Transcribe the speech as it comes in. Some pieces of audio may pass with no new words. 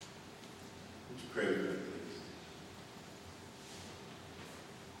Pray with me, please.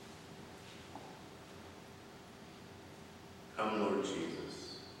 Come, Lord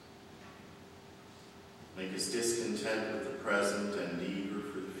Jesus. Make us discontent with the present and eager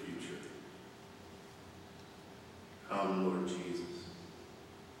for the future. Come, Lord Jesus.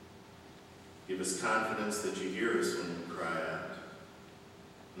 Give us confidence that you hear us when we cry out,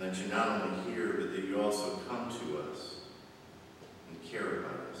 and that you not only hear, but that you also come to us and care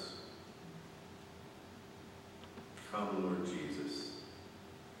about us. Come, Lord Jesus.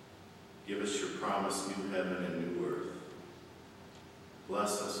 Give us your promised new heaven and new earth.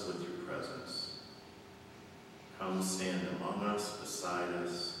 Bless us with your presence. Come stand among us, beside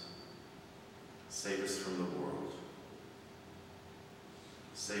us. Save us from the world.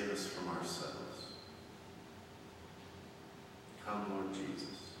 Save us from ourselves. Come, Lord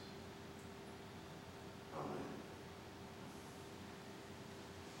Jesus.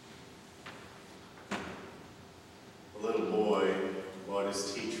 Amen. A little boy bought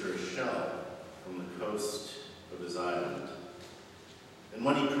his teacher a shell from the coast of his island. And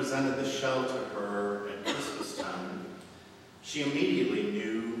when he presented the shell to her at Christmas time, she immediately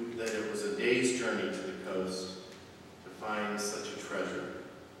knew that it was a day's journey to the coast to find such a treasure.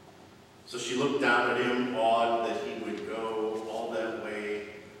 So she looked down at him, awed that he would go all that way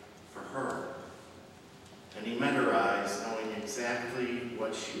for her. And he met her eyes, knowing exactly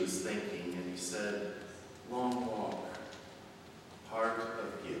what she was thinking, and he said, "Long walk, heart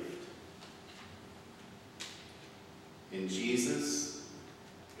of gift." In Jesus,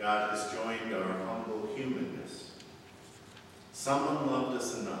 God has joined our humble humanness. Someone loved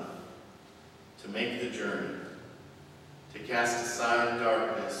us enough to make the journey, to cast aside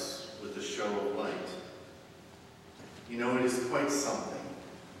darkness with a show of light. You know, it is quite something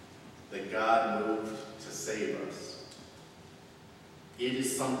that God moved to save us. It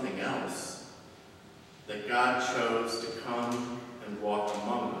is something else that God chose to come and walk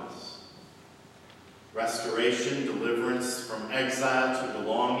among us. Restoration, deliverance from exile to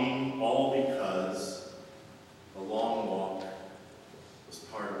belonging, all because a long walk was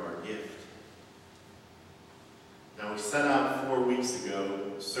part of our gift. Now, we set out 4 weeks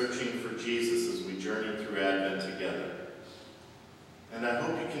ago searching for Jesus as we journeyed through Advent together. And I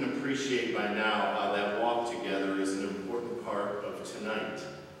hope you can appreciate by now how that walk together is an important part of tonight.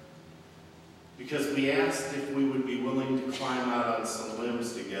 Because we asked if we would be willing to climb out on some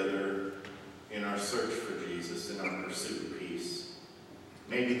limbs together in our search for Jesus, in our pursuit of peace.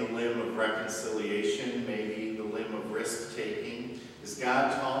 Maybe the limb of reconciliation, maybe the limb of risk-taking. Is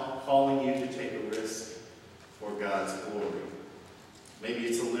God calling you to take a risk for God's glory? Maybe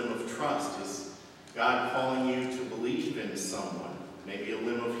it's a limb of trust. Is God calling you to believe in someone? Maybe a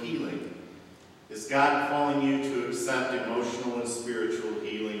limb of healing. Is God calling you to accept emotional and spiritual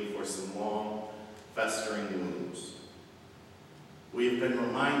healing for some long, festering wounds? We have been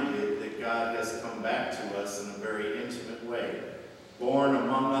reminded that God has come back to us in a very intimate way, born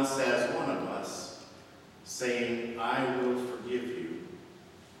among us as one of us, saying, "I will forgive you.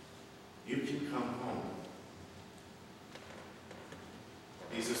 You can come home."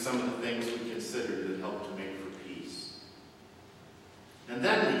 These are some of the things we considered that help to make for peace. And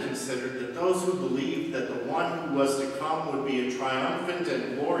then we considered that those who believed that the one who was to come would be a triumphant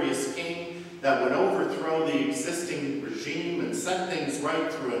and glorious king that would overthrow the existing regime and set things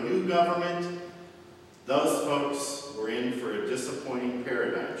right through a new government, those folks were in for a disappointing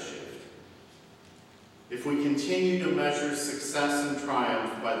paradigm shift. If we continue to measure success and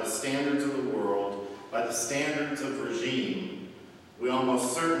triumph by the standards of the world, by the standards of regime, we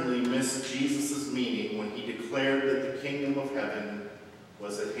almost certainly miss Jesus' meaning when he declared that the kingdom of heaven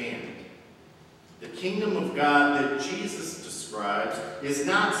was at hand. The kingdom of God that Jesus describes is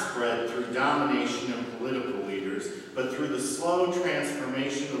not spread through domination and political leaders, but through the slow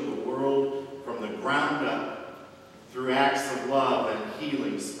transformation of the world from the ground up, through acts of love and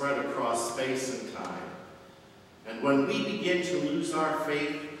healing spread across space and time. And when we begin to lose our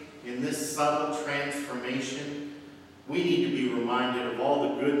faith in this subtle transformation, we need to be reminded of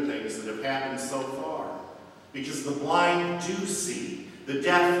all the good things that have happened so far. Because the blind do see, the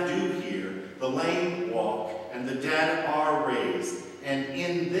deaf do hear, the lame walk, and the dead are raised. And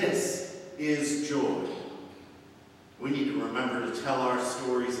in this is joy. We need to remember to tell our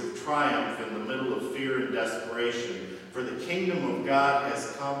stories of triumph in the middle of fear and desperation, for the kingdom of God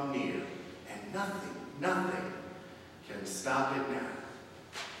has come near, and nothing can stop it now.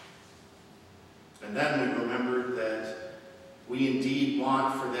 And then we remembered that we indeed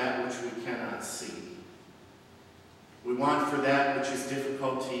want for that which we cannot see. We want for that which is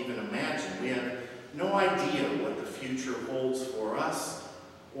difficult to even imagine. We have no idea what the future holds for us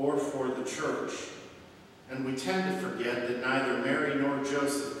or for the the church, and we tend to forget that neither Mary nor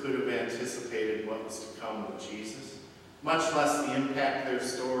Joseph could have anticipated what was to come with Jesus, much less the impact their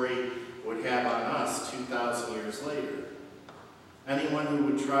story would have on us 2,000 years later. Anyone who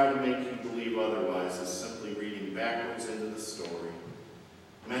would try to make you believe otherwise is simply reading backwards into the story,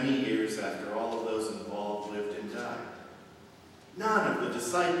 many years after all of those involved lived and died. None of the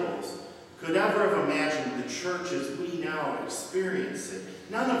disciples could ever have imagined the church as we now experience it.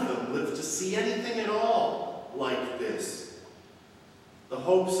 None of them lived to see anything at all like this. The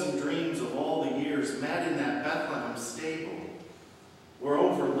hopes and dreams of all the years met in that Bethlehem stable were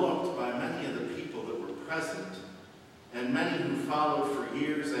overlooked by many of the people that were present, and many who followed for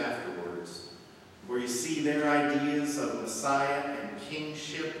years afterwards, where you see their ideas of Messiah and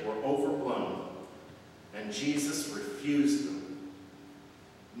kingship were overblown, and Jesus refused them.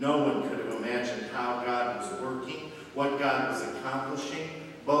 No one could have imagined how God was working, what God was accomplishing,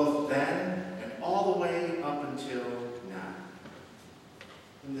 both then and all the way up until now.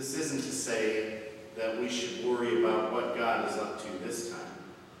 And this isn't to say that we should worry about what God is up to this time.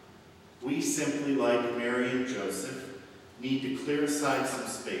 We simply, like Mary and Joseph, need to clear aside some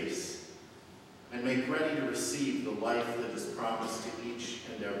space and make ready to receive the life that is promised to each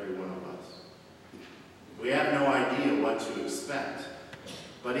and every one of us. We have no idea what to expect,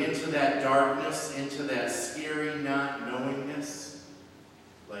 but into that darkness, into that scary not knowingness,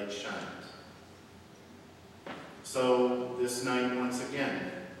 light shines. So this night, once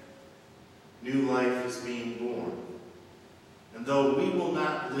again, new life is being born. And though we will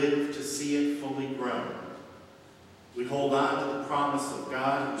not live to see it fully grown, we hold on to the promise of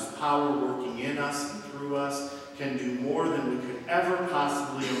God, whose power working in us and through us can do more than we could ever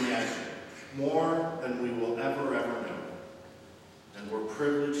possibly imagine, more than we will ever know. And we're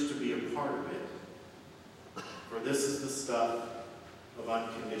privileged to be a part of it, for this is the stuff of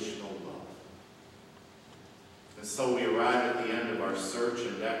unconditional love. And so we arrive at the end of our search,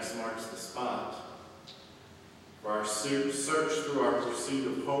 and X marks the spot. For our search through our pursuit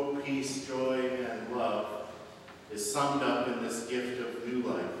of hope, peace, joy, and love is summed up in this gift of new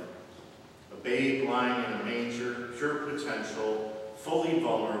life. A babe lying in a manger, pure potential, fully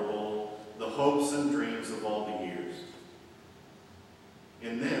vulnerable, the hopes and dreams of all the years.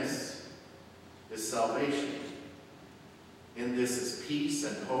 In this is salvation. In this is peace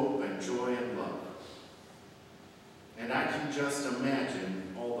and hope and joy and love. And I can just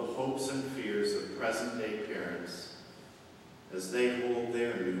imagine all the hopes and fears of present-day parents as they hold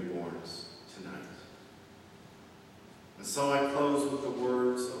their newborns tonight. And so I close with the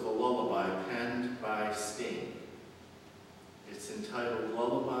words of a lullaby penned by Stein. It's entitled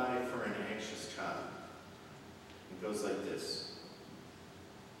Lullaby for an Anxious Child. It goes like this.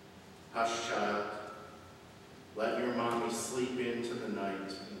 Hush, child, let your mommy sleep into the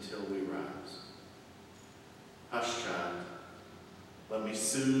night until we rise. Hush, child, let me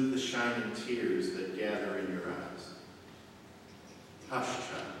soothe the shining tears that gather in your eyes. Hush,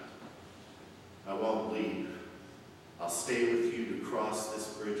 child, I won't leave. I'll stay with you to cross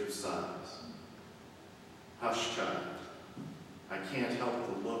this bridge of sighs. Hush, child, I can't help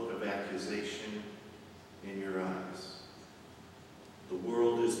the look of accusation in your eyes. The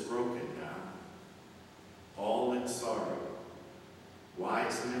world is broken now, all in sorrow.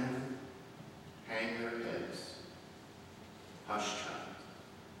 Wise men hang their heads. Hush, child,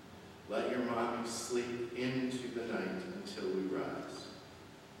 let your mommy sleep into the night until we rise.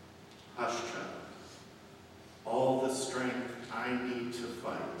 Hush, child, all the strength I need to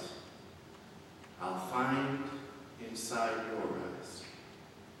fight, I'll find inside your eyes,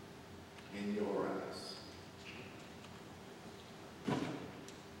 in your eyes.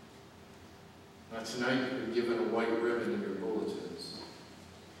 Now tonight you've been given a white ribbon in your bulletins.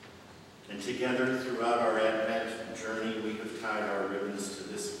 And together throughout our Advent journey, we have tied our ribbons to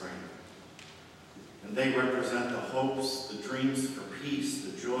this frame. And they represent the hopes, the dreams for peace,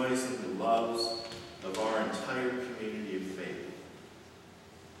 the joys and the loves of our entire community of faith.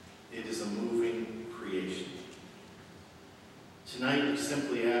 It is a moving creation. Tonight we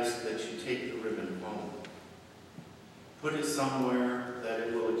simply ask that you take the ribbon home. Put it somewhere that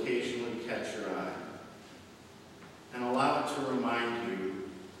it will occasionally catch your eye. And allow it to remind you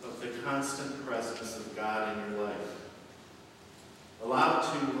of the constant presence of God in your life. Allow it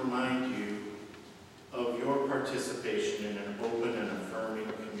to remind you of your participation in an open and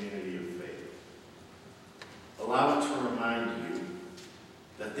affirming community of faith. Allow it to remind you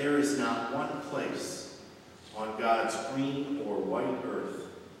that there is not one place on God's green or white earth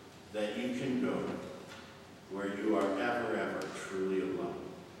that you can go where you are ever truly alone.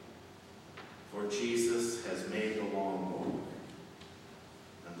 For Jesus has made the long walk